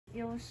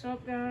Yo, what's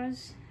up,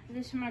 guys?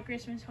 This is my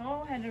Christmas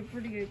haul. Had a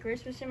pretty good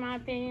Christmas in my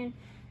opinion.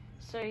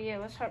 So yeah,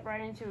 let's hop right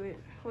into it.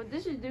 Well,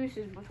 this is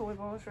Deuce's toy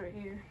balls right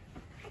here.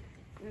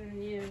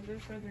 And yeah,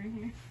 there's further in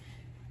here.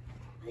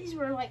 These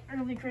were like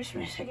early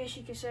Christmas, I guess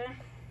you could say.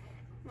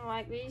 I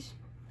like these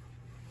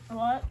a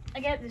lot. I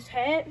got this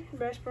hat,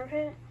 Bass Pro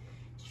hat,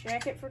 this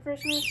jacket for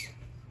Christmas.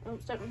 Oh,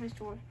 stuck with his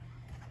toy.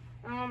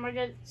 I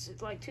got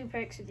like 2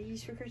 packs of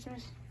these for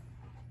Christmas.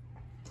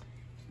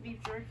 Beef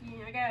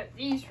jerky. I got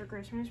these for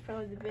Christmas,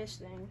 probably the best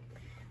thing.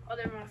 Oh,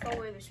 they're my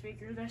 4-way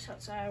speakers. That's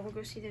outside. We'll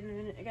go see them in a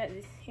minute. I got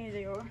this. Here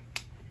they are.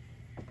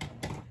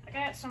 I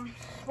got some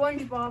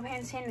SpongeBob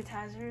hand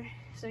sanitizer,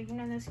 so you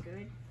know that's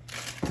good.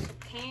 Some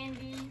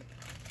candy,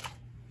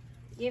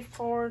 gift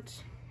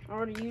cards. I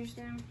already used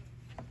them.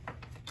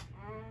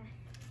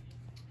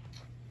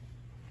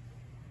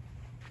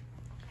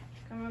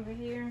 Come over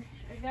here.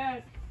 I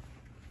got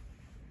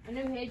a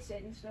new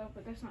headset and stuff,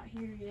 but that's not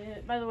here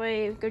yet. By the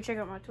way, go check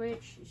out my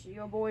Twitch. It's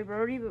your boy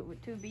Brody, but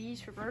with 2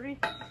 B's for Brody.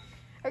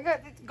 I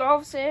got this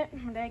golf set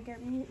my dad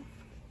got me.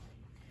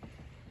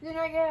 Then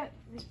I got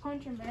this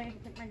punching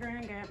bag that my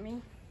grand got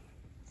me.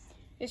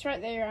 It's right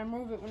there. I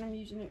move it when I'm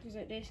using it because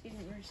that desk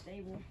isn't very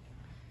stable.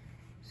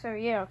 So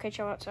yeah, I'll catch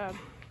y'all outside.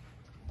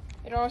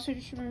 And also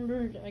just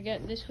remember, I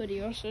got this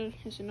hoodie also.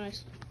 It's a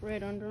nice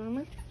red Under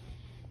Armour.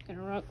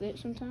 Gonna rock that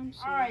sometimes.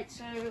 So. Alright,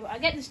 so I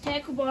got this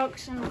tackle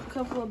box and a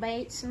couple of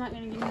baits. I'm not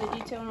gonna get into the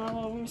detail on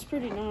all of them. It's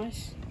pretty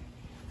nice,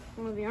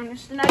 I'm gonna be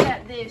honest. And I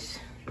got this,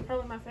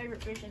 probably my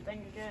favorite fishing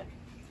thing to get.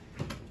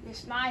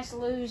 This nice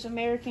Lew's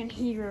American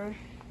Hero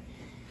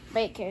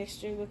bait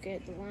caster. Look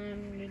at the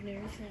line and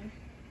everything.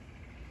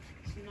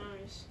 It's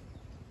nice.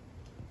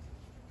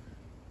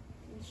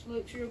 This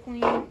looks real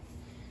clean.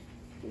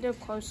 Do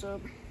close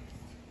up.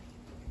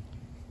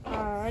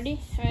 Alrighty,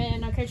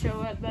 and I'll catch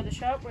y'all up by the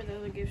shop where the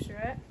other gifts are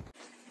at.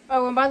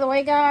 Oh, and by the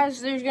way,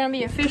 guys, there's gonna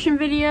be a fishing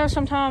video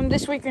sometime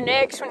this week or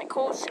next when it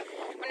cools,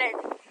 when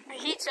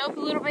it heats up a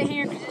little bit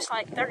here because it's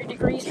like 30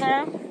 degrees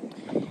now.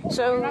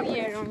 So we're not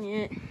yet on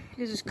yet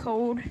because it's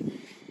cold.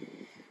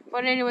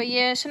 But anyway,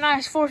 yeah, it's a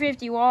nice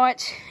 450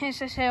 watts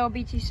SSL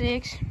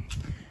BT6.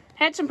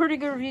 Had some pretty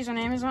good reviews on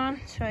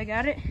Amazon, so I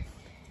got it.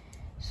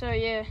 So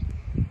yeah,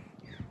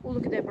 we'll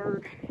look at that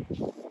bird.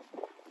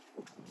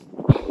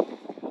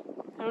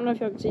 I don't know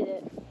if y'all can see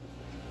that.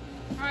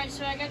 Alright,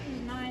 so I got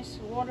these nice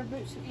water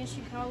boots, I guess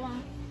you call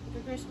them, for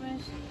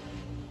Christmas.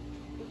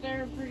 But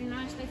they're pretty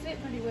nice. They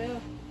fit pretty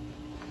well.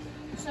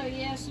 So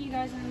yeah, see you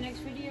guys in the next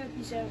video.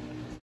 Peace out.